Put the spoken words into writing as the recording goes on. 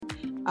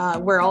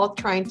We're all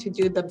trying to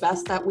do the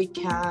best that we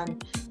can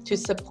to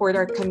support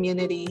our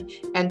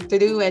community, and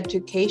through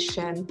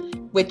education,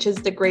 which is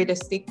the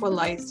greatest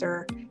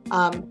equalizer,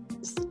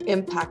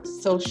 impact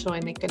social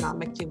and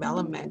economic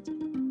development.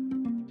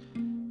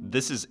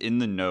 This is In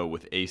the Know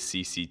with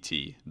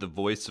ACCT, the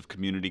voice of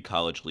community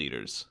college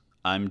leaders.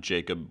 I'm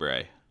Jacob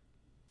Bray.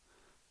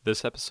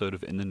 This episode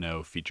of In the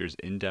Know features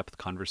in-depth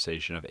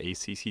conversation of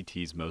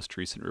ACCT's most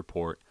recent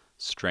report,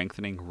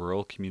 Strengthening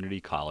Rural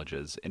Community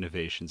Colleges,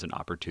 Innovations and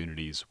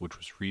Opportunities, which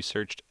was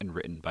researched and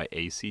written by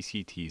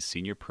ACCT's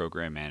Senior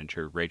Program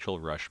Manager Rachel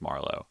Rush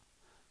Marlowe.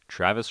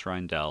 Travis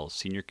Reindell,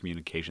 Senior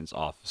Communications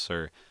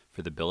Officer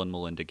for the Bill and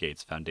Melinda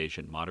Gates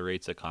Foundation,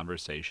 moderates a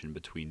conversation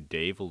between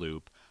Dave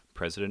Loop,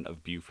 President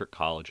of Beaufort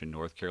College in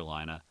North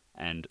Carolina,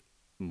 and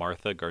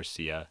Martha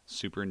Garcia,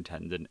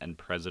 Superintendent and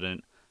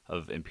President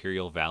of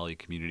Imperial Valley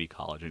Community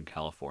College in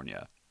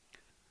California.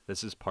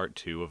 This is part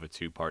 2 of a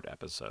 2-part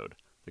episode.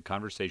 The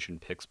conversation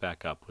picks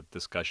back up with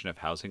discussion of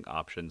housing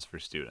options for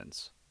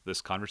students.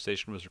 This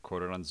conversation was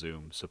recorded on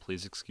Zoom, so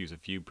please excuse a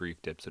few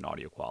brief dips in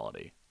audio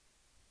quality.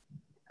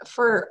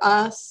 For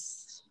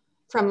us,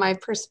 from my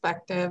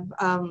perspective,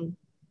 a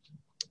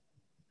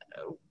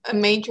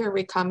major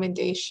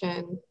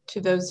recommendation to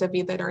those of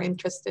you that are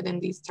interested in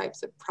these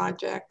types of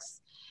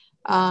projects,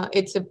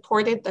 it's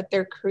important that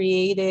they're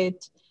created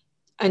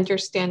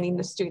understanding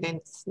the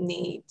students'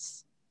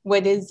 needs.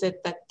 What is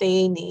it that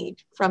they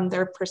need from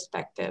their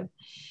perspective?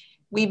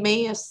 We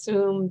may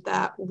assume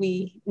that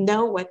we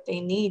know what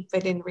they need,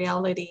 but in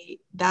reality,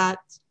 that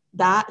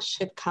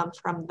should come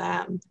from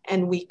them,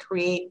 and we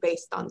create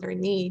based on their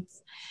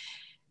needs.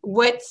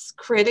 What's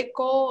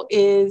critical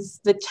is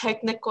the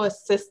technical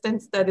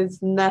assistance that is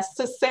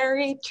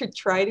necessary to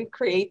try to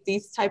create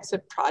these types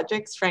of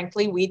projects.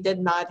 Frankly, we did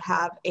not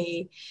have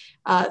a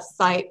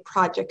site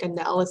project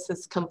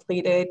analysis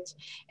completed.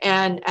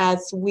 And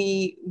as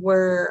we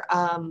were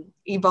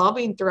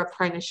evolving through a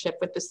partnership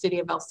with the City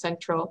of El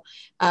Centro,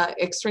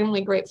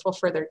 extremely grateful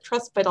for their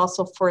trust, but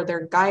also for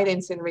their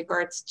guidance in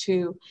regards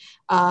to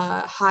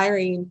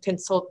hiring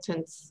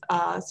consultants,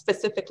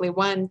 specifically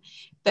one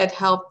that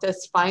helped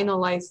us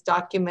finalize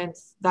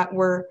documents that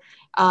were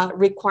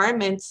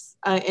requirements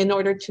in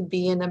order to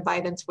be in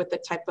abidance with the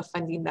type of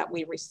funding that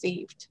we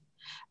received,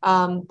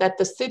 that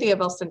the City of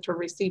El Centro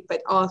received,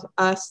 but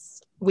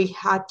us, we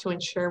had to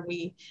ensure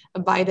we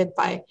abided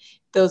by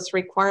those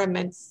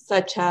requirements,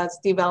 such as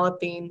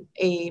developing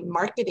a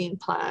marketing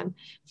plan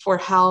for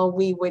how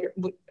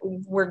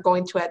we're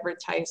going to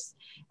advertise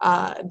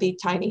the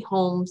tiny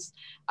homes.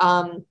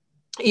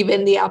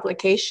 Even the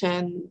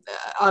application,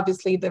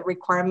 obviously the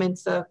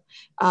requirements of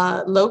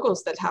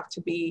logos that have to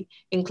be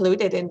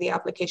included in the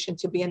application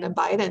to be in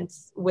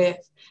abidance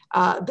with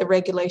the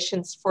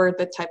regulations for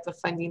the type of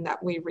funding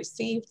that we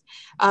received.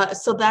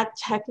 So that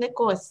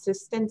technical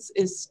assistance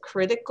is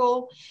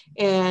critical.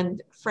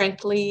 And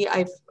frankly,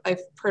 I've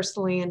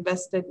personally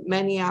invested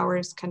many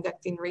hours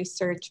conducting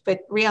research, but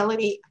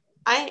reality,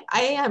 I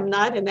am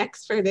not an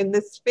expert in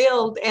this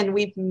field, and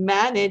we've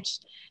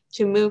managed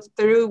to move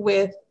through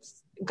with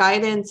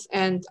guidance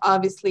and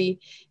obviously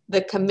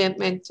the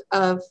commitment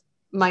of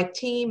my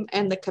team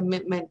and the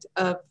commitment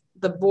of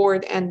the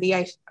board and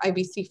the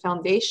IVC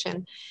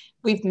Foundation.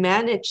 We've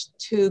managed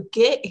to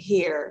get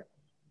here,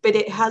 but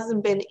it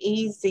hasn't been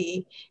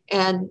easy.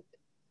 And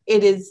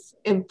it is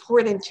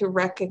important to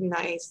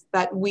recognize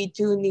that we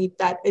do need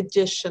that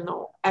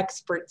additional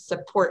expert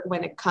support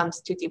when it comes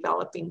to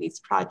developing these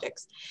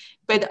projects.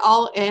 But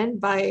I'll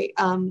end by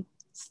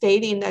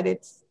stating that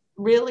it's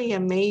really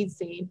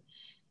amazing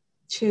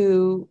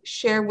to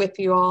share with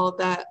you all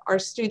that our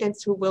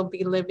students who will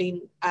be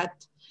living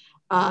at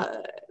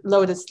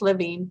Lotus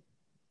Living,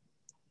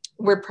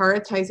 we're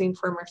prioritizing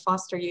for our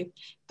foster youth.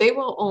 They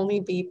will only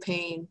be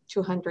paying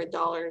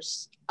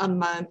 $200 a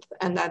month,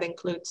 and that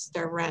includes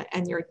their rent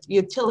and your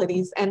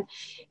utilities.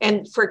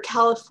 And for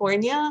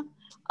California,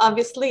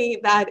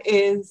 obviously that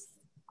is,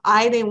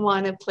 I didn't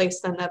want to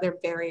place another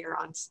barrier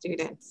on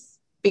students,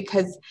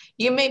 because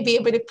you may be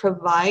able to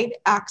provide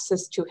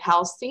access to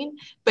housing,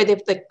 but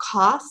if the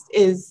cost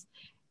is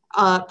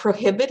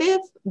prohibitive,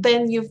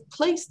 then you've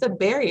placed a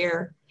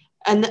barrier,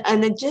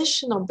 an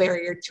additional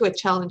barrier to a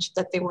challenge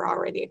that they were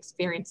already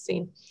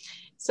experiencing.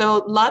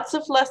 So lots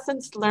of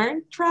lessons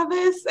learned,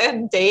 Travis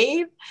and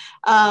Dave.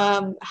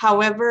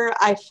 However,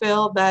 I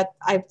feel that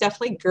I've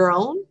definitely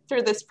grown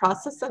through this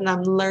process, and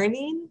I'm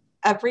learning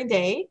every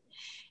day.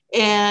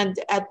 And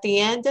at the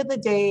end of the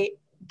day,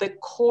 the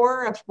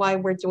core of why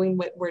we're doing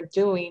what we're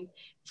doing,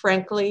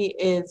 frankly,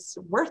 is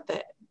worth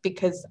it,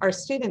 because our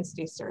students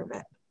deserve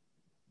it.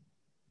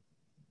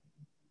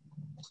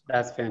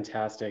 That's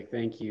fantastic.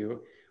 Thank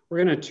you. We're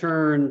going to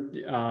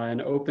turn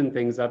and open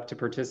things up to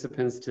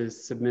participants to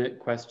submit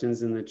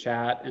questions in the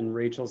chat, and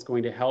Rachel's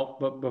going to help.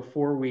 But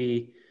before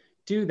we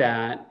do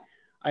that,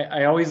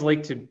 I always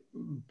like to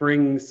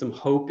bring some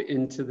hope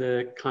into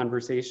the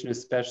conversation,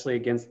 especially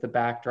against the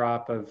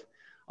backdrop of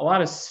a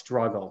lot of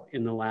struggle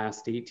in the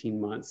last 18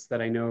 months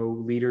that I know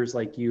leaders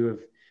like you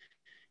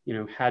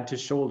have, had to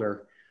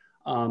shoulder.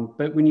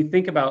 But when you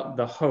think about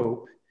the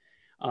hope,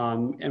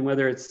 And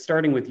whether it's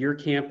starting with your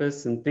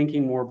campus and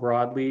thinking more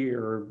broadly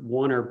or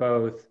one or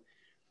both,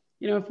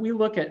 if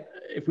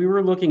we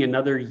were looking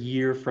another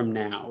year from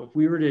now, if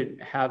we were to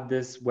have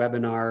this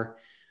webinar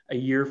a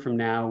year from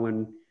now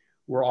when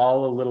we're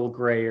all a little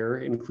grayer,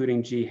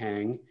 including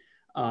Jihang,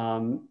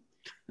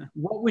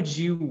 what would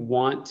you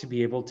want to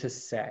be able to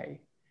say,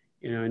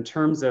 in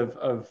terms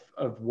of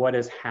what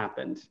has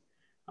happened?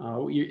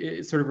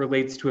 It sort of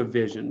relates to a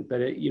vision, but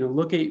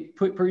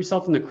put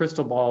yourself in the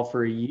crystal ball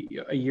for a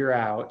year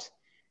out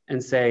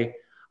and say,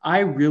 I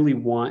really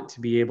want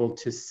to be able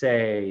to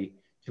say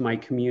to my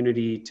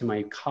community, to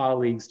my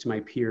colleagues, to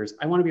my peers,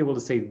 I want to be able to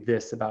say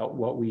this about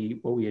what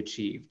we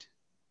achieved.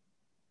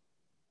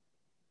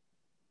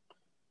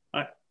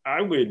 I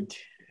would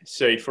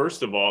say,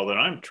 first of all, that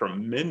I'm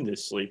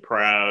tremendously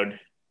proud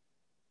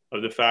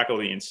of the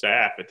faculty and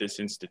staff at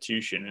this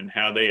institution and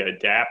how they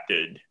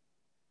adapted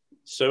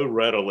so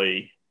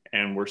readily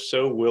and were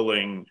so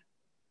willing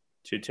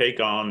to take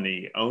on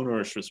the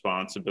onerous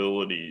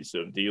responsibilities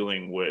of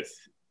dealing with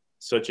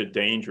such a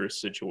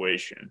dangerous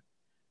situation.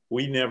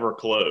 We never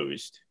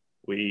closed.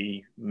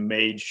 We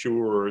made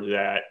sure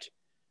that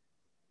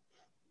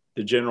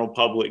the general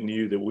public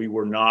knew that we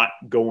were not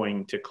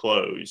going to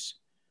close.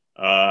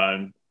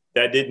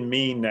 That didn't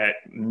mean that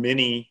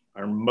many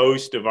or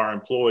most of our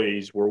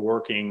employees were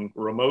working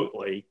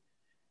remotely,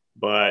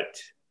 but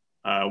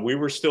we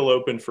were still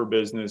open for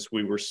business.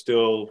 We were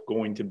still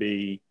going to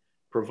be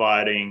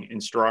providing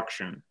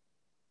instruction.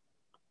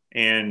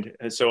 And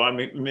so I'm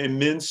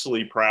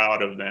immensely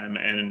proud of them,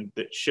 and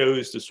that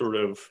shows the sort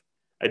of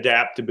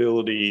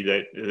adaptability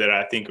that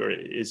I think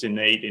is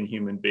innate in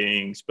human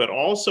beings, but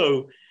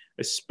also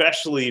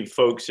especially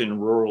folks in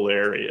rural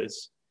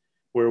areas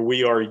where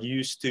we are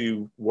used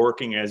to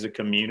working as a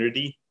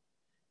community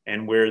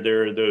and where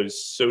there are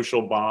those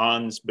social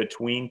bonds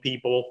between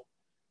people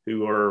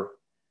who are,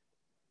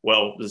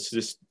 well,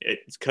 it's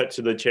cut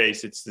to the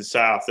chase. It's the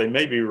South. They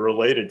may be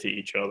related to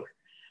each other.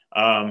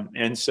 But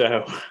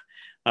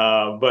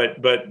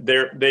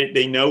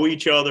they know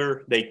each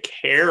other. They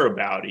care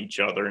about each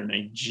other in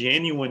a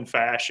genuine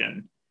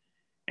fashion.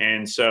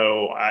 And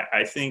so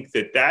I think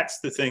that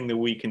that's the thing that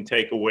we can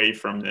take away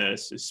from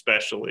this,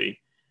 especially,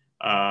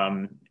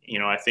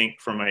 I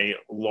think from a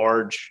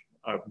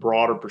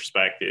broader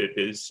perspective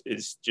is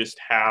just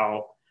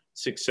how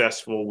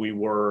successful we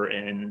were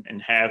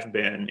and have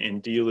been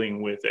in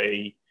dealing with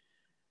an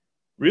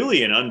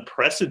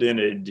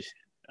unprecedented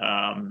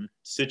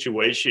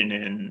situation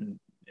in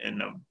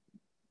a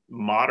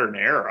modern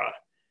era.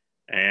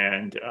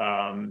 And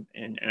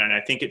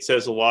I think it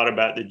says a lot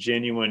about the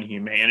genuine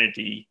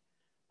humanity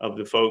of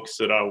the folks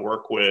that I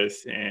work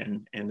with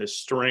and the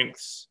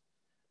strengths,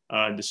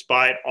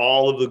 despite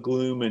all of the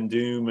gloom and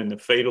doom and the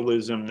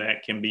fatalism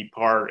that can be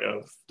part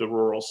of the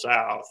rural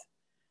South.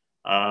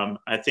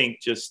 I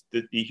think just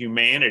the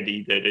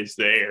humanity that is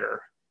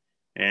there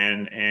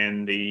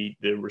and the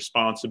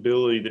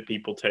responsibility that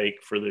people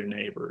take for their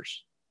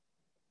neighbors.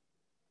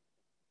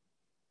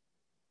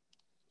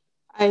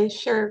 I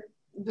share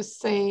the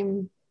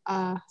same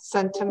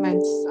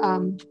sentiments.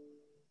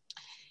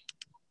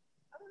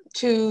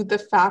 To the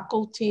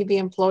faculty, the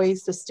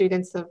employees, the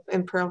students of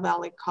Imperial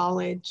Valley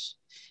College,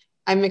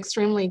 I'm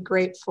extremely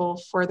grateful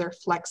for their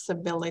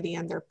flexibility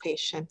and their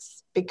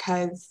patience,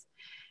 because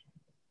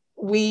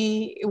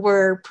we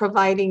were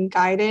providing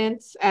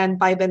guidance, and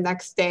by the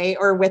next day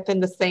or within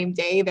the same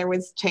day, there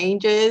was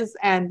changes,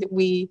 and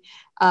we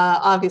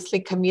obviously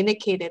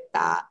communicated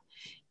that.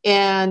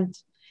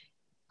 And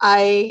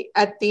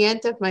at the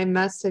end of my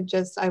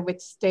messages, I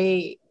would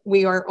state,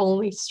 we are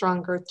only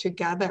stronger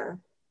together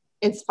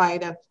in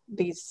spite of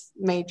these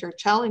major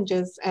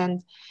challenges.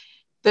 And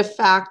the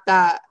fact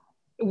that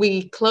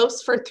we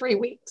closed for 3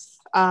 weeks,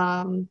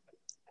 7%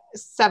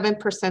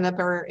 of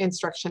our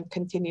instruction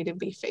continued to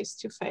be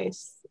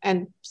face-to-face.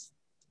 And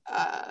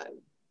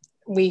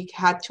we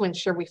had to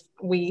ensure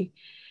we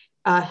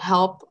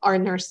help our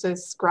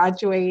nurses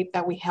graduate,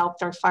 that we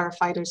helped our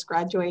firefighters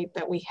graduate,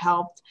 that we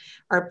helped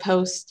our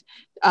post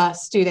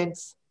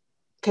students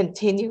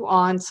continue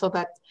on, so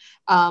that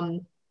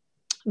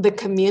the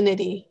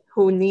community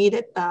who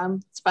needed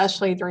them,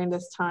 especially during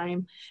this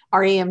time,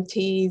 our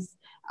EMTs,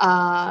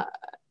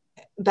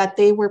 that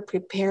they were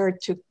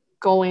prepared to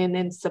go in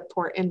and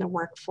support in the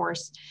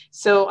workforce.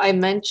 So I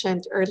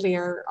mentioned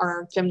earlier,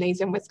 our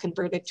gymnasium was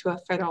converted to a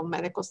federal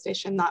medical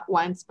station, not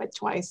once, but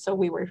twice.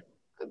 So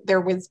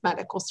there was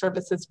medical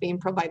services being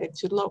provided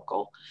to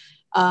local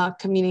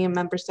community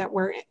members that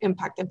were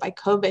impacted by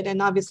COVID.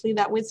 And obviously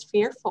that was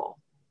fearful.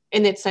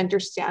 And it's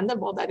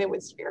understandable that it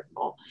was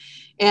fearful.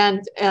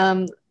 And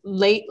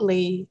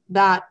lately,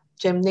 that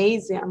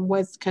gymnasium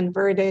was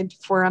converted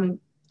for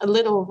a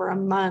little over a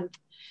month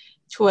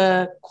to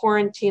a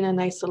quarantine and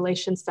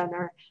isolation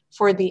center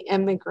for the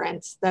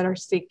immigrants that are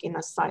seeking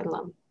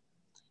asylum,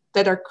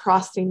 that are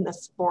crossing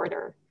this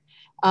border,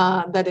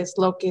 that is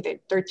located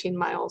 13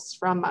 miles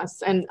from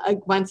us. And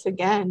once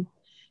again,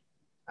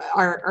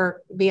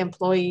 the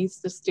employees,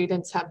 the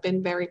students have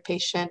been very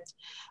patient.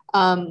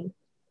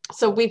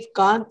 So we've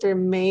gone through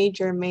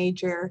major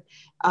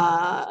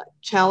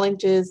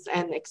challenges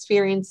and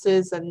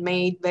experiences and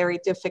made very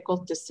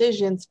difficult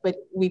decisions, but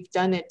we've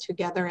done it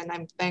together and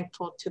I'm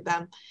thankful to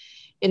them.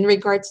 In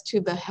regards to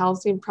the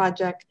housing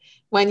project,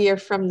 1 year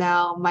from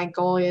now, my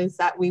goal is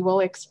that we will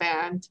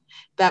expand,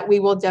 that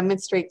we will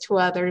demonstrate to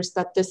others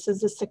that this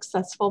is a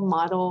successful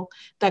model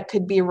that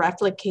could be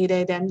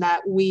replicated, and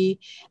that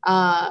we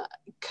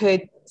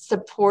could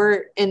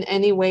support in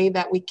any way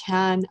that we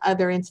can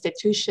other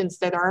institutions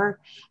that are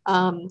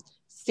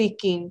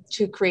seeking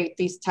to create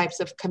these types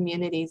of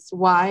communities.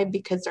 Why?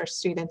 Because our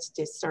students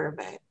deserve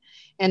it.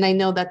 And I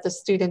know that the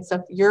students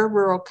of your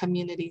rural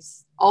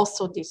communities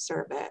also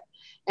deserve it,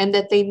 and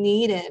that they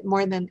need it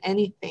more than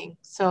anything.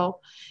 So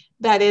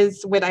that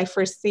is what I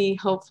foresee,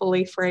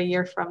 hopefully, for a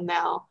year from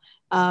now.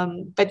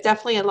 But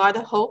definitely a lot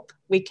of hope.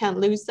 We can't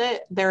lose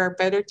it. There are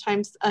better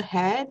times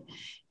ahead,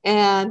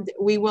 and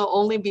we will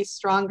only be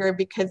stronger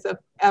because of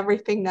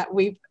everything that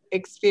we've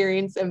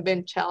experienced and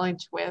been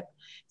challenged with.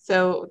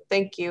 So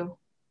thank you.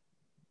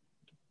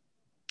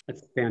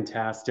 That's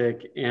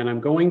fantastic. And I'm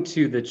going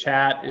to the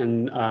chat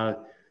and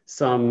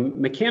some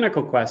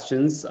mechanical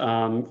questions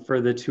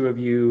for the two of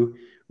you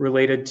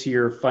related to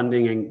your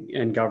funding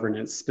and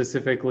governance,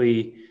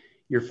 specifically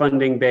your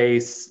funding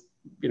base,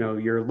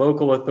 your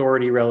local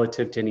authority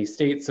relative to any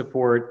state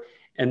support,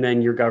 and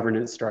then your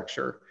governance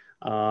structure.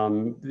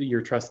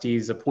 Your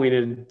trustees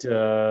appointed,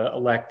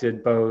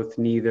 elected, both,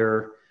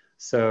 neither.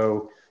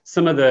 So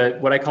some of the,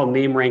 what I call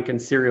name, rank, and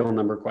serial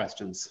number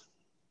questions.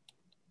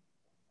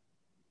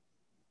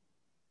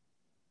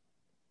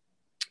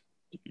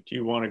 Do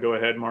you want to go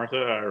ahead, Martha,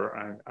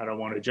 or I don't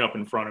want to jump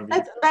in front of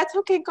you? That's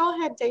okay. Go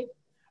ahead, Dave.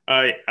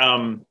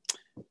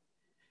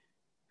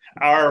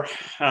 Our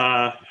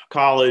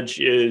college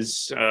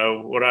is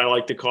what I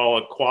like to call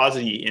a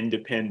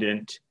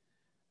quasi-independent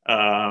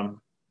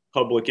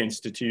public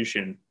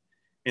institution,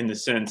 in the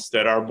sense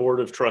that our board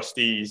of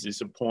trustees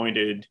is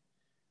appointed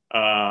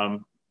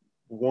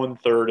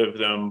 1/3 of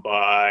them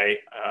by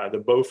the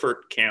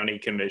Beaufort County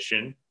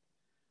Commission,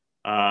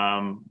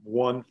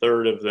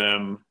 1/3 of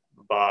them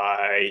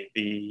by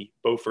the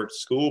Beaufort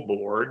School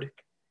Board,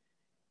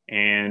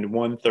 and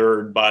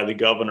 1/3 by the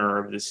governor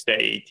of the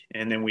state.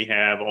 And then we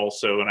have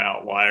also an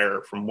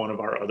outlier from one of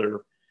our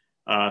other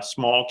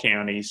small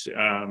counties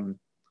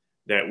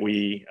that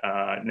we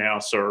now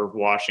serve,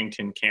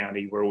 Washington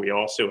County, where we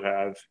also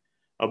have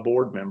a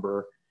board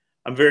member.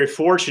 I'm very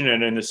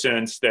fortunate in the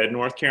sense that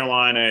North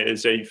Carolina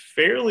is a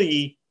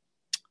fairly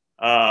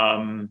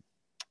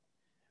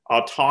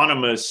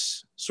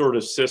autonomous sort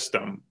of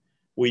system.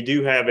 We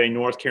do have a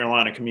North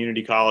Carolina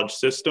community college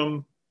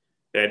system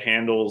that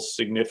handles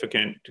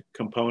significant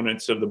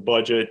components of the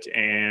budget,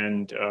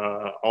 and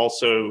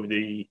also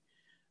the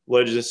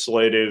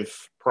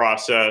legislative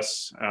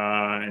process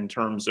in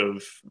terms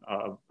of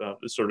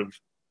the sort of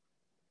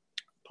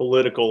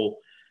political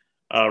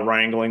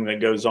wrangling that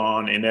goes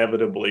on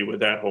inevitably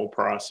with that whole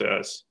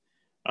process.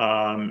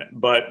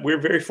 But we're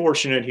very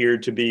fortunate here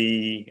to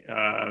be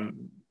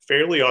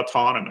fairly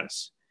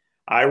autonomous.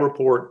 I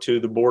report to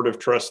the Board of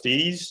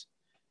Trustees,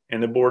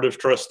 and the Board of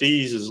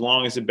Trustees, as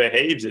long as it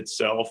behaves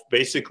itself,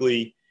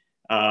 basically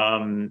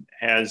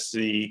has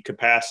the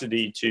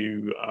capacity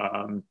to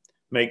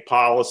make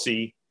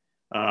policy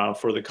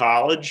for the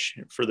college,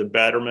 for the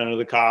betterment of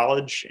the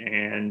college.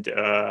 And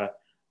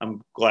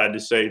I'm glad to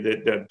say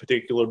that the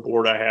particular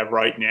board I have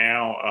right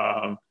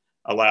now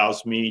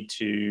allows me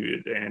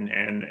to,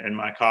 and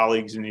my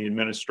colleagues in the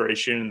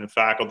administration and the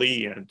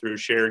faculty, and through a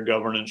shared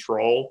governance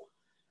role,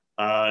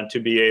 to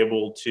be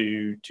able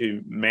to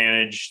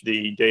manage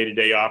the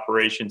day-to-day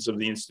operations of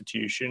the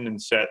institution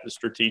and set the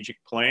strategic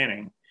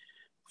planning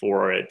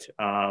for it.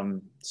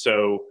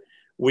 So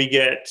we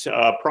get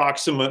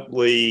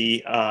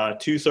approximately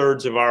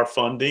 2/3 of our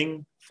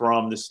funding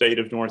from the state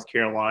of North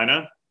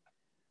Carolina.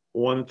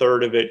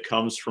 1/3 of it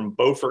comes from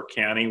Beaufort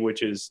County,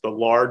 which is the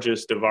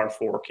largest of our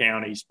 4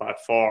 counties by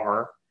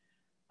far,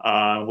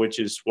 which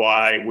is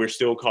why we're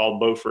still called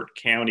Beaufort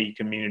County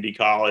Community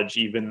College,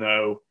 even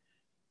though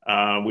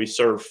we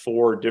serve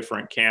 4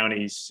 different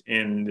counties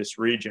in this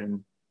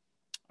region.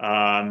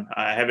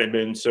 I haven't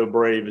been so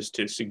brave as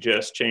to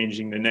suggest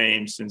changing the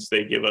name, since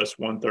they give us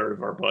 1/3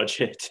 of our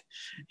budget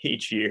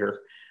each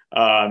year.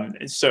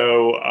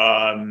 So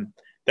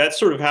that's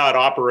sort of how it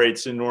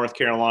operates in North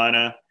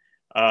Carolina.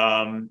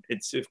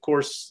 It's, of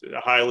course,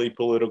 a highly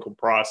political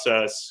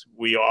process.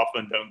 We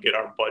often don't get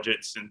our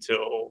budgets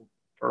until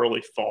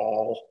early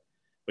fall,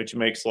 which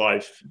makes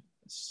life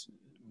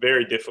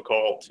very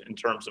difficult in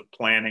terms of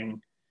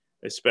planning,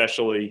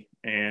 especially.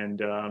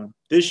 And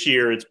this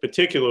year it's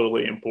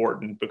particularly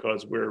important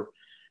because we're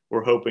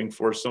hoping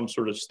for some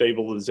sort of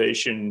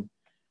stabilization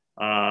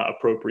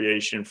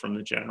appropriation from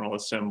the General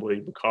Assembly,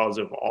 because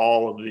of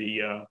all of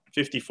the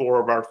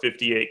 54 of our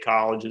 58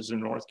 colleges in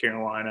North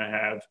Carolina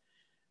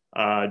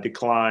have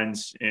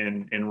declines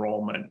in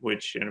enrollment,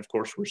 and of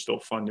course we're still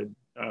funded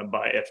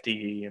by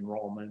FTE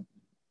enrollment.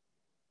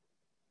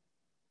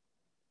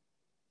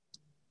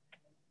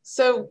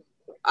 So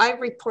I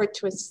report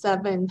to a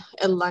 7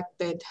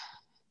 elected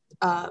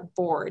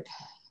board.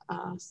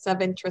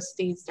 7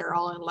 trustees. They're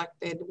all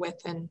elected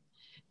within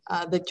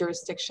the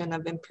jurisdiction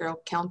of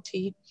Imperial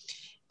County.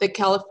 The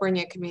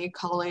California Community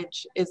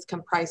College is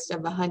comprised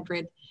of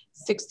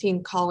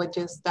 116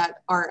 colleges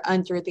that are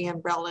under the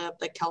umbrella of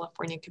the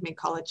California Community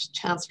College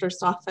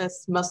Chancellor's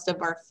Office. Most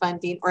of our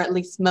funding, or at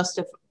least most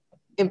of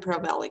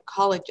Imperial Valley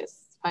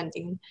College's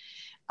funding,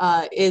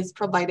 is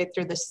provided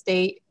through the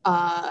state,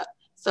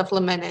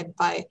 supplemented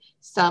by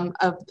some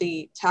of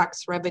the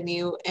tax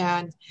revenue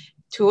and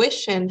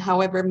tuition.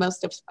 However,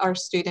 most of our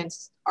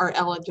students are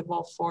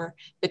eligible for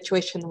the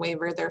tuition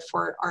waiver.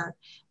 Therefore, our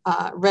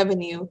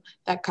revenue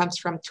that comes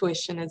from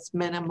tuition is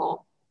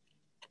minimal.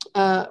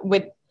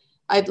 What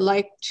I'd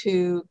like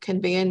to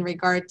convey in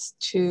regards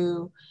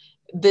to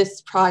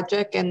this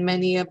project and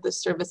many of the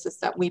services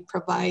that we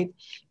provide,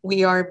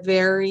 we are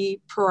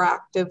very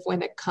proactive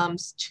when it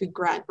comes to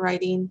grant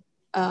writing.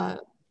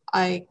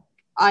 I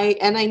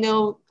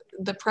know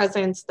the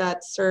presidents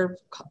that serve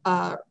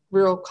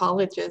rural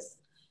colleges,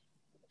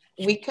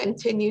 we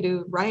continue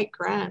to write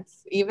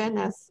grants even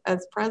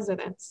as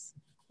presidents.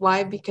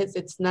 Why? Because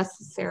it's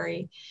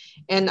necessary.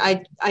 And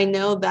I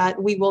know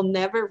that we will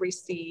never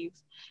receive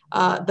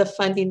the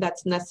funding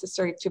that's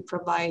necessary to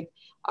provide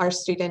our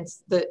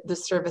students the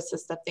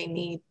services that they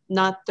need,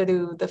 not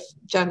through the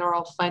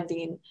general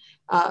funding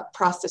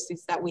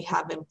processes that we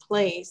have in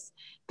place.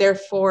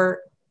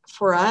 Therefore,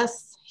 for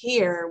us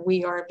here,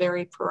 we are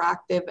very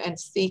proactive and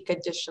seek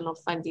additional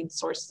funding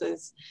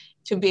sources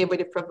to be able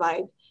to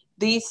provide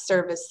these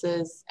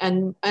services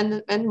and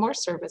more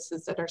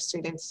services that our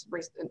students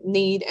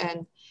need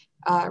and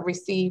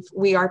receive.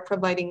 We are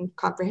providing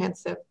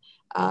comprehensive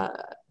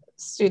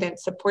student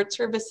support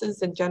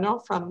services in general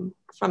from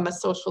a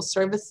social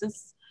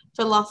services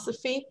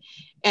philosophy,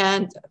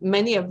 and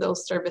many of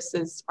those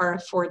services are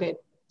afforded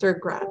through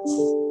grants.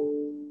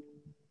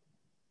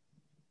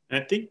 I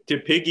think to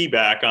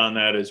piggyback on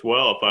that as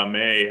well, if I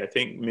may, I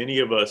think many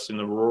of us in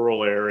the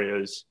rural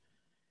areas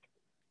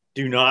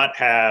do not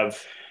have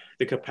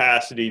the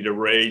capacity to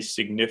raise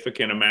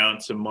significant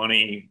amounts of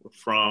money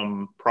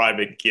from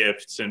private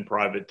gifts and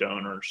private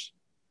donors.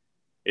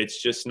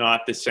 It's just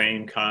not the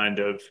same kind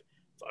of,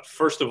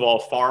 first of all,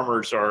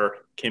 farmers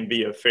can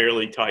be a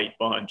fairly tight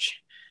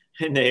bunch,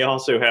 and they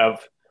also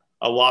have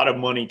a lot of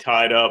money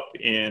tied up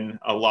in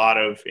a lot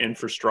of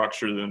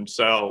infrastructure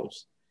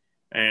themselves.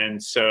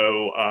 And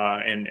so,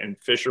 and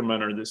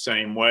fishermen are the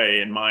same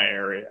way in my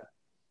area.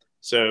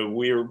 So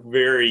we're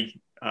very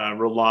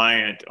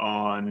reliant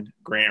on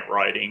grant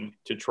writing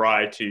to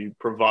try to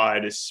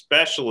provide,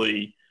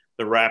 especially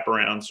the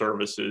wraparound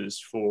services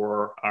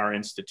for our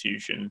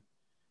institution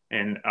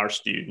and our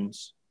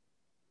students.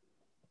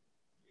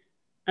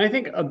 I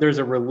think there's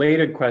a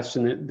related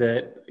question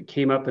that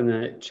came up in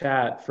the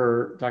chat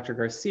for Dr.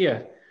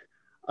 Garcia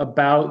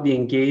about the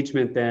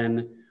engagement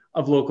then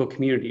of local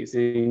communities,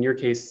 in your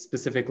case,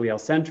 specifically El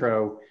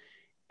Centro,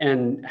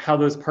 and how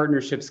those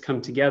partnerships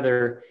come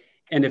together.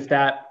 And if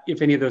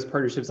any of those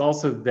partnerships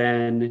also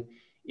then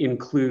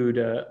include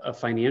a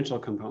financial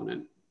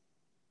component.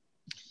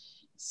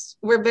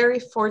 We're very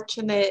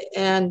fortunate,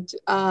 and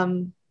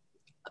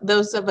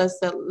those of us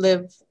that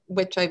live,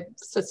 which I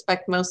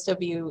suspect most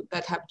of you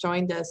that have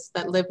joined us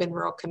that live in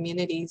rural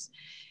communities,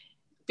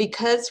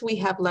 because we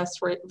have less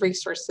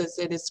resources,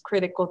 it is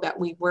critical that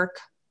we work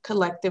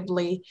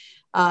collectively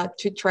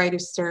to try to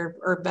serve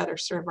or better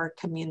serve our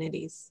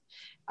communities.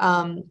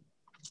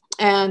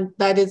 And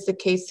that is the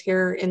case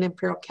here in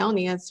Imperial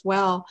County as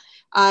well.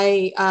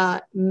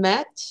 I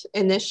met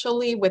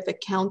initially with the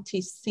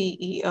county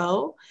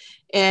CEO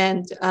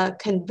and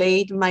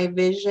conveyed my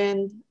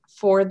vision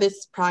for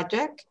this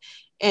project.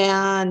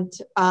 And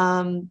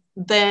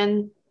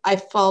then I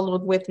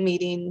followed with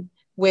meeting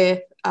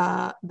with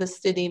the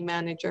city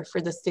manager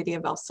for the city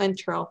of El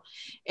Centro.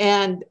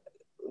 And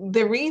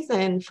the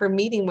reason for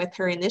meeting with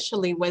her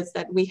initially was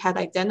that we had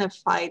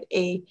identified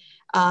a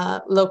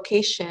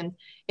location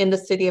in the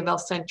city of El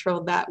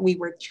Centro that we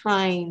were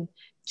trying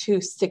to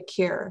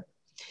secure.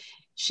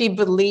 She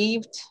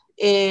believed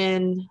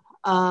in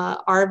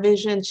our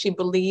vision. She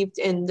believed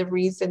in the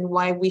reason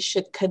why we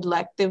should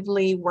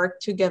collectively work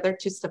together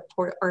to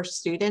support our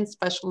students,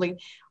 especially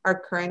our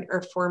current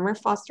or former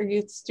foster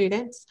youth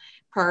students,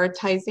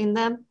 prioritizing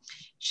them.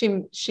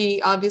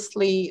 She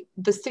obviously,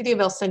 the city of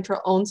El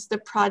Centro owns the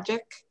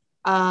project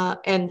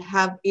and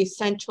have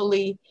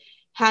essentially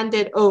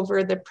handed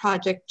over the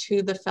project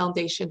to the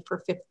foundation for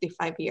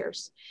 55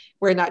 years.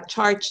 We're not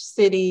charged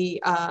city,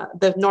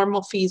 the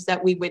normal fees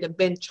that we would have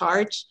been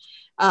charged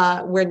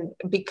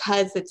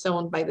because it's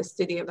owned by the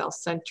city of El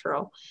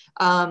Centro.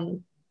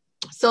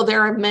 So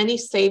there are many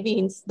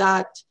savings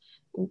that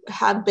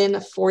have been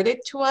afforded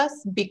to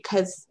us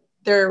because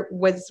there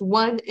was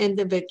one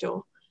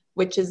individual,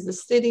 which is the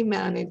city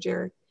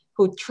manager,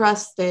 who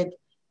trusted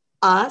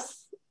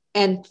us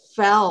and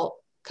felt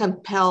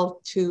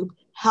compelled to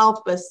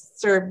help us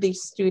serve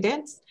these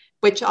students,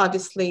 which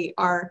obviously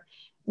are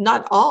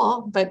not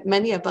all, but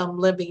many of them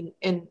living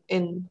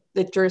in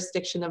the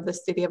jurisdiction of the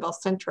city of El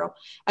Centro.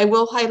 I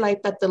will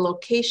highlight that the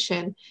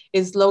location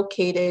is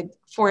located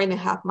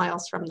 4.5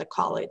 miles from the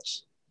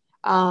college.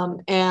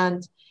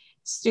 And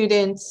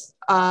students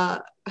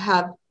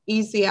have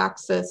easy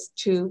access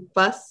to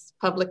bus,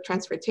 public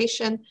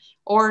transportation,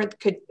 or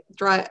could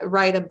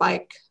ride a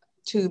bike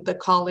to the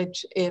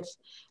college if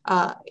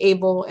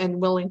able and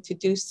willing to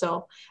do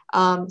so.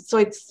 So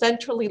it's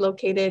centrally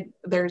located.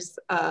 There's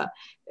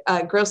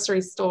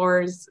grocery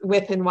stores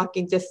within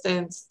walking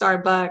distance,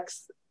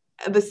 Starbucks.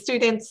 The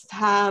students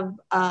have,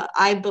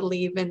 I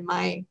believe in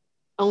my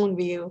own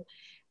view,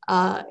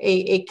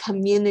 a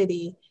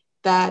community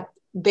that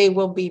they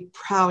will be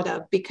proud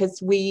of,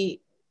 because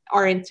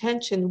our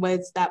intention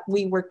was that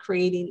we were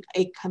creating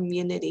a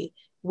community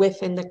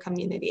within the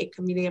community, a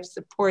community of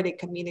support, a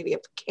community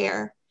of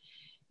care,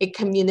 a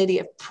community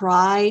of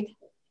pride.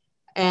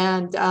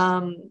 And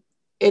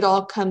it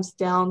all comes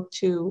down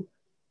to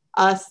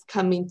us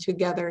coming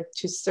together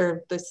to serve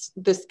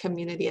this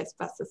community as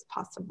best as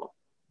possible.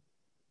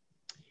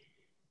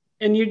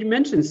 And you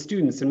mentioned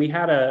students, and we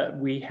had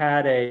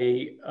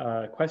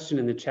a question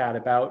in the chat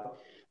about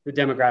the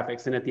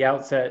demographics. And at the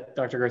outset,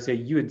 Dr. Garcia,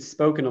 you had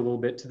spoken a little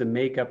bit to the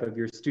makeup of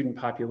your student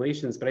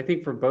populations, but I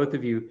think for both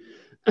of you,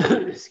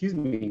 excuse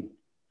me,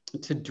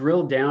 to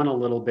drill down a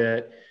little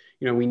bit,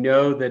 we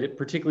know that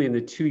particularly in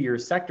the two-year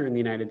sector in the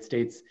United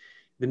States,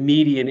 the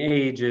median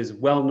age is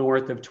well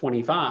north of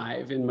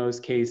 25 in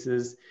most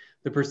cases.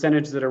 The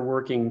percentage that are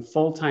working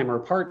full-time or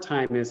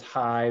part-time is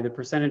high. The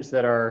percentage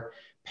that are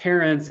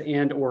parents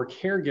and or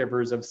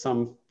caregivers of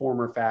some form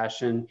or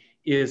fashion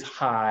is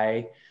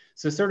high.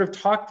 So sort of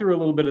talk through a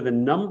little bit of the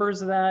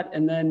numbers of that.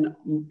 And then,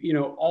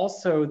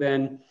 also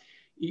then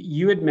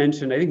you had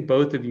mentioned, I think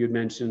both of you had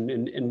mentioned,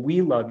 and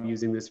we love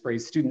using this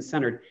phrase,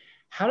 student-centered.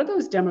 How do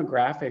those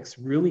demographics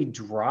really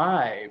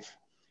drive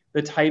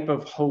the type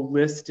of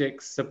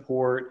holistic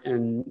support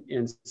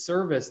and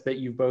service that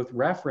you both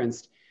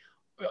referenced,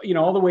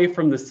 all the way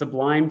from the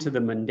sublime to the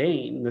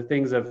mundane, the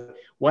things of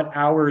what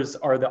hours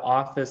are the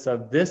office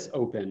of this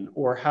open,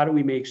 or how do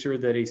we make sure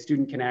that a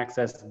student can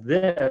access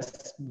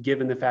this,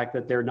 given the fact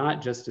that they're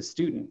not just a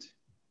student?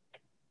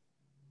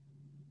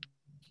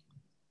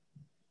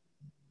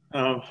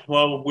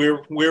 Well,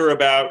 we're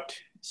about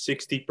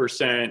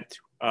 60%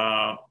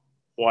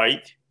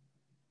 white,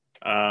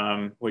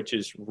 which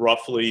is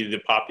roughly the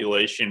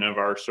population of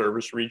our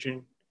service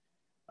region.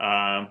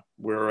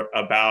 We're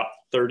about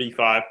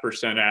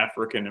 35%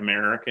 African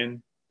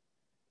American,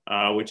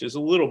 which is a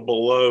little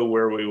below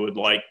where we would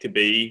like to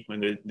be.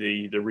 When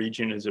the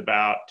region is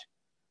about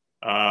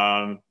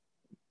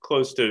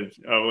close to,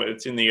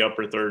 it's in the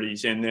upper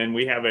 30s. And then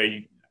we have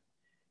a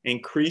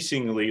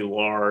increasingly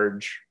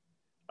large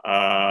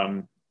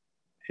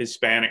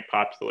Hispanic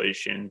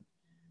population.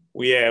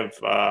 We have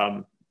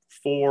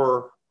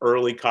 4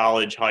 early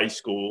college high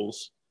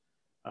schools,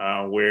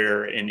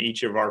 where in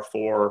each of our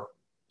 4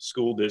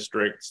 school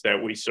districts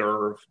that we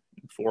serve,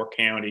 4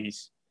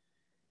 counties,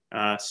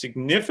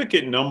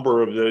 significant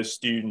number of those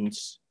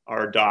students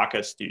are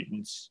DACA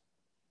students,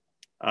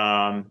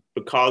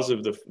 because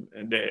of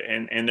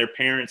and their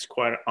parents,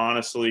 quite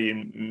honestly,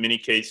 in many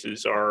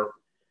cases are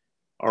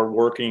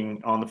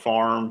working on the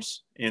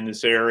farms in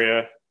this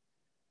area,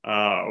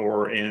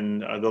 or in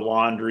the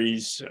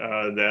laundries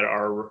that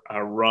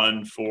are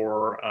run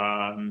for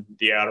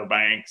the Outer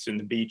Banks and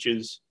the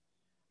beaches.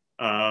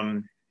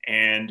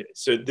 And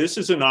so this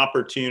is an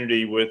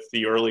opportunity with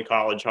the early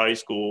college high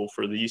school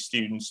for these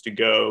students to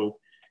go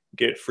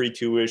get free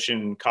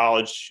tuition,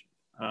 college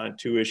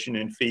tuition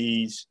and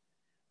fees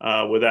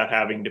without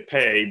having to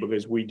pay,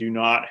 because we do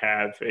not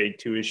have a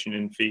tuition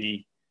and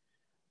fee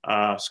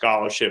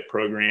scholarship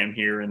program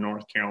here in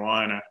North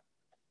Carolina,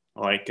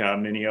 like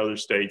many other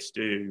states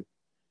do.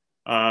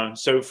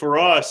 So for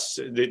us,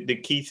 the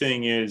key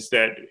thing is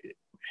that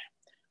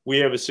we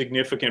have a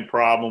significant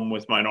problem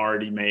with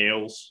minority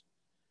males,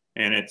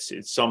 and it's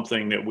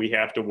something that we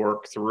have to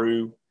work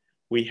through.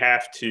 We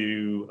have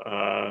to,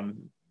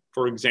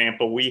 for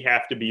example, we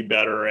have to be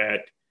better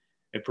at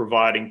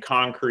providing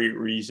concrete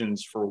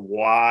reasons for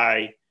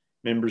why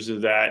members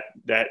of that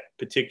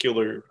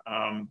particular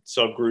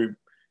subgroup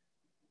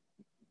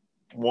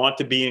want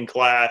to be in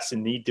class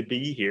and need to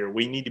be here.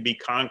 We need to be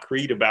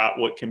concrete about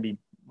what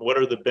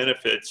are the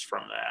benefits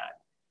from that,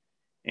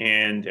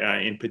 and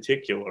in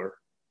particular.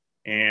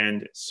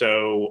 And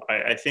so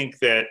I think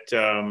that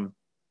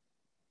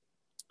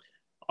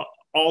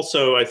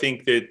also, I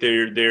think that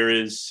there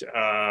is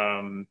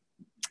an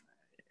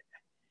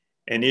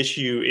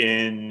issue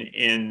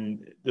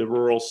in the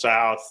rural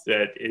South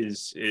that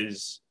is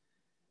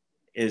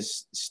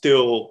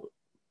still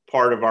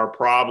part of our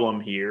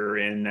problem here,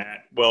 in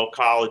that, well,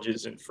 college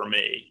isn't for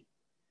me.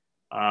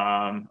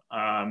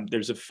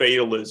 There's a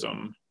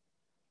fatalism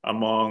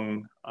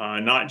among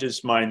not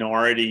just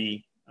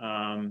minority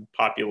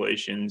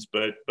populations,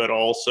 but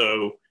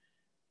also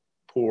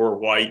poor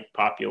white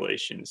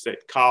populations,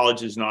 that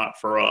college is not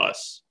for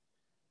us.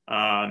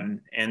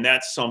 And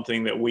that's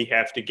something that we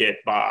have to get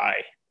by,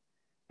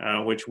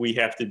 which we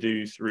have to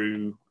do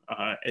through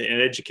an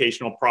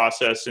educational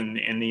process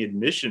and the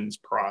admissions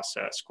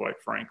process,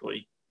 quite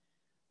frankly.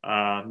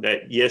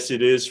 that yes,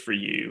 it is for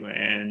you.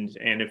 And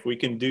if we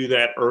can do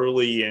that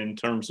early in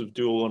terms of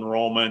dual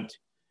enrollment,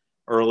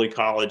 early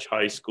college,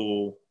 high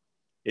school,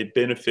 it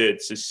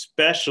benefits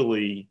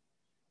especially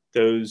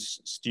those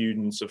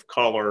students of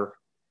color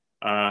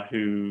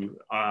who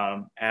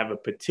have a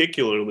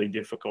particularly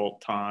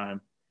difficult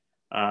time.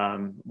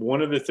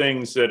 One of the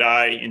things that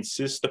I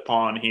insist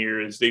upon here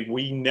is that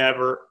we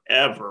never,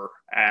 ever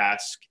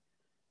ask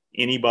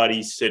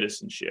anybody's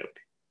citizenship.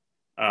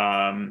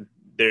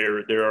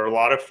 There are a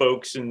lot of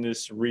folks in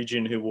this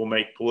region who will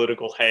make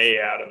political hay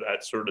out of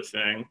that sort of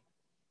thing.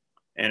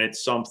 And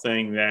it's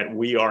something that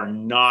we are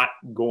not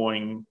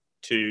going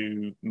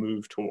to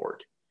move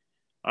toward.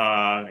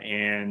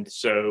 And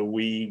so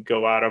we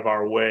go out of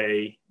our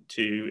way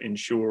to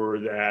ensure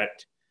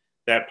that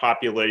that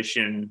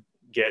population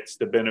gets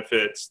the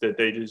benefits that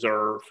they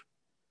deserve,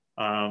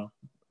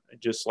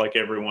 just like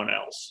everyone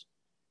else.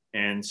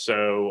 And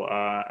so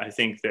I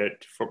think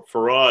that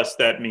for us,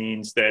 that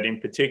means that in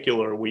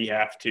particular, we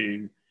have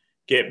to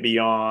get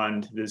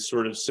beyond this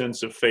sort of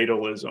sense of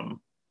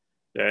fatalism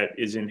that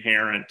is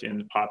inherent in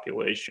the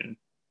population.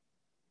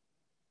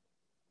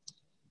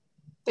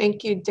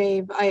 Thank you,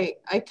 Dave. I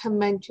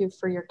commend you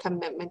for your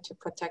commitment to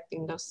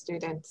protecting those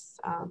students.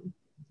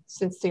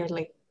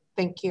 Sincerely,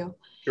 thank you.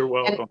 You're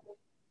welcome.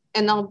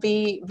 And I'll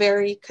be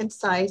very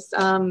concise.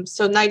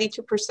 So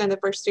 92% of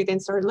our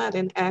students are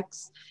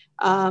Latinx.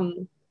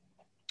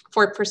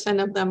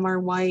 4% of them are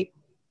white,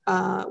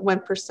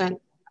 1%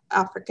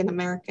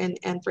 African-American,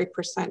 and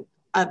 3%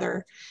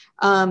 other.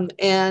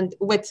 And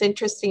what's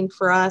interesting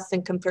for us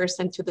in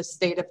comparison to the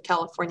state of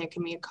California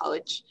community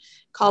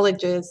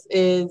colleges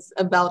is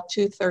about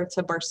 2/3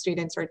 of our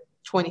students are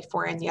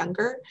 24 and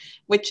younger,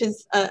 which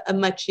is a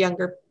much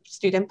younger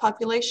student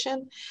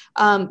population.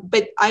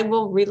 But I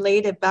will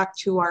relate it back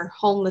to our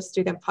homeless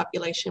student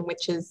population,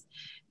 which is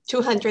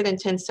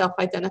 210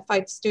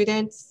 self-identified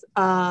students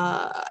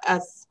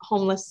as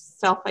homeless,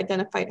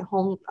 self-identified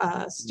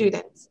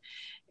students.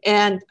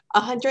 And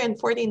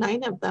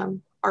 149 of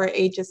them are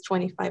ages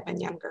 25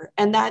 and younger.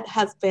 And that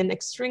has been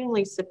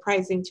extremely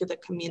surprising to the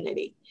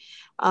community.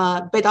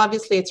 But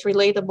obviously it's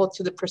relatable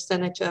to the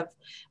percentage of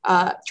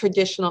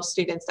traditional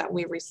students that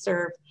we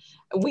serve.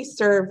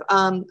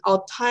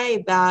 I'll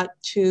tie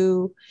that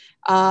to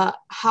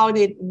how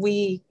did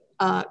we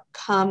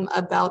come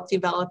about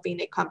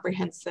developing a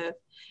comprehensive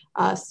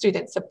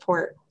student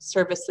support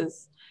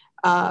services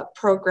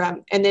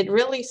program. And it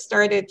really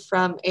started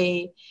from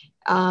a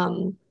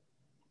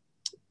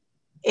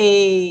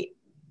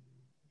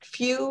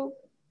few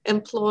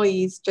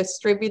employees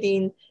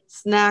distributing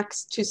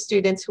snacks to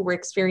students who were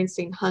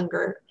experiencing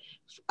hunger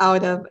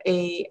out of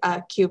a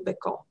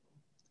cubicle.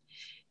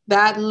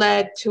 That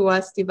led to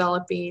us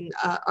developing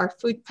our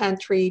food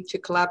pantry, to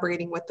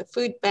collaborating with the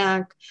food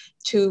bank,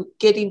 to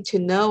getting to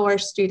know our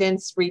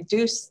students,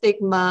 reduce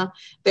stigma.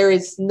 There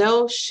is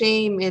no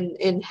shame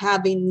in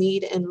having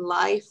need in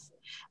life.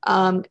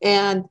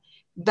 And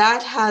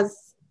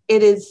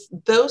it is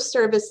those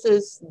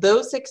services,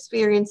 those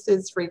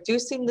experiences,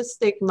 reducing the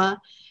stigma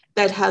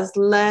that has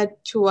led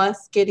to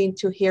us getting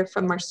to hear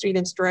from our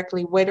students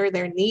directly what are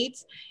their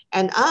needs,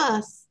 and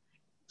us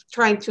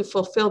trying to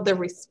fulfill the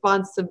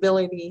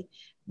responsibility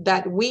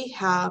that we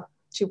have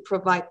to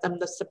provide them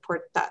the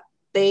support that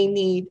they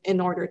need in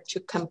order to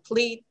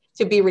complete,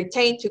 to be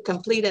retained, to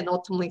complete, and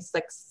ultimately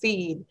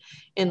succeed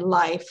in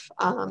life.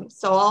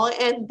 So I'll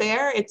end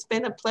there. It's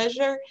been a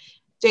pleasure.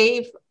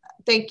 Dave,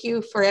 thank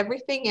you for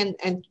everything,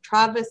 and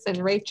Travis and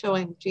Rachel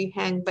and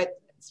Ji-Hang,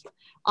 but it's an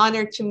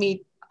honor to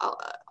meet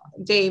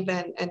Dave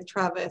and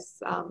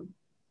Travis.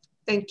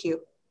 Thank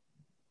you.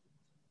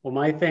 Well,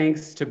 my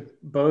thanks to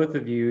both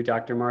of you,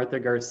 Dr. Martha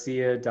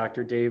Garcia,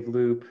 Dr. Dave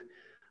Loop.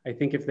 I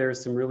think if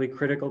there's some really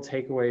critical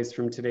takeaways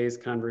from today's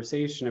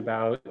conversation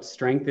about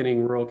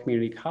strengthening rural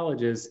community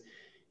colleges,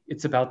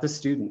 it's about the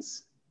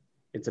students.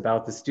 It's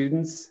about the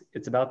students.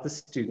 It's about the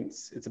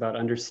students. It's about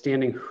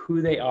understanding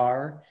who they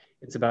are.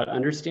 It's about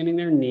understanding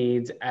their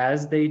needs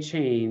as they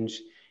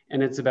change.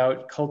 And it's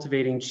about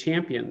cultivating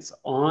champions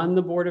on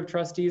the Board of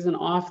Trustees and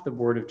off the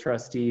Board of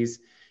Trustees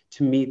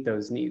to meet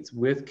those needs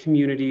with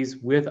communities,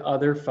 with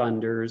other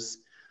funders.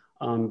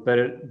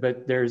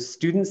 But there's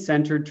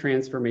student-centered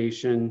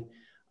transformation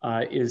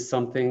is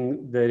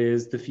something that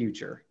is the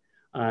future.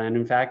 And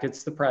in fact,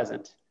 it's the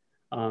present.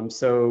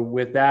 So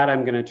with that,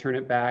 I'm gonna turn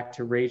it back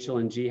to Rachel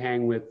and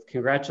Ji-Hang with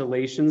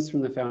congratulations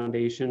from the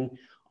foundation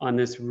on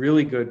this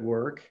really good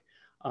work,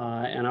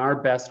 and our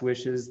best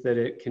wishes that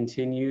it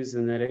continues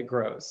and that it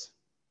grows.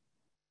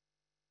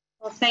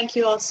 Well, thank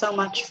you all so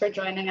much for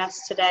joining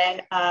us today.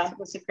 It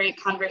was a great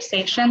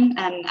conversation.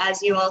 And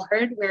as you all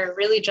heard, we're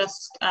really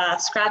just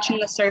scratching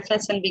the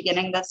surface and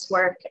beginning this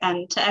work.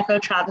 And to echo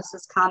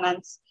Travis's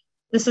comments,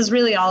 this is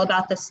really all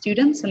about the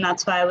students. And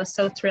that's why I was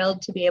so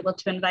thrilled to be able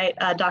to invite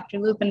Dr.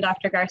 Loop and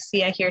Dr.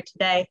 Garcia here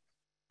today.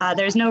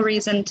 There's no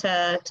reason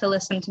to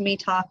listen to me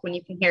talk when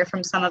you can hear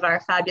from some of our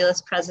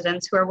fabulous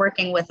presidents who are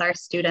working with our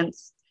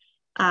students.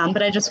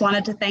 But I just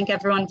wanted to thank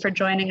everyone for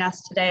joining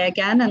us today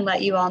again and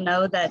let you all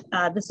know that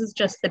this is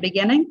just the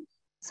beginning.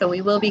 So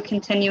we will be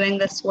continuing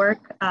this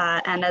work,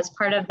 and as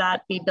part of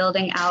that, be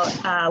building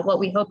out what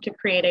we hope to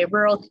create a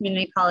rural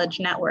community college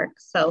network.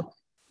 So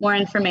more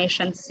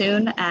information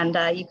soon, and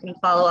you can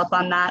follow up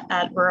on that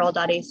at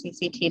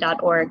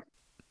rural.acct.org.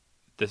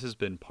 This has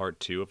been part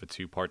 2 of a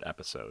 2-part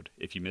episode.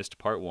 If you missed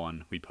part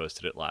 1, we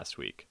posted it last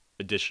week.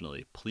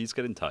 Additionally, please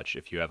get in touch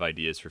if you have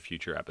ideas for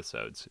future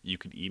episodes. You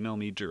can email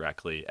me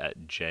directly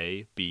at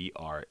jbray@acct.org.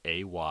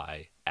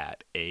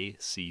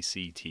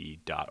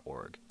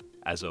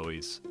 As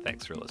always,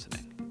 thanks for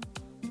listening.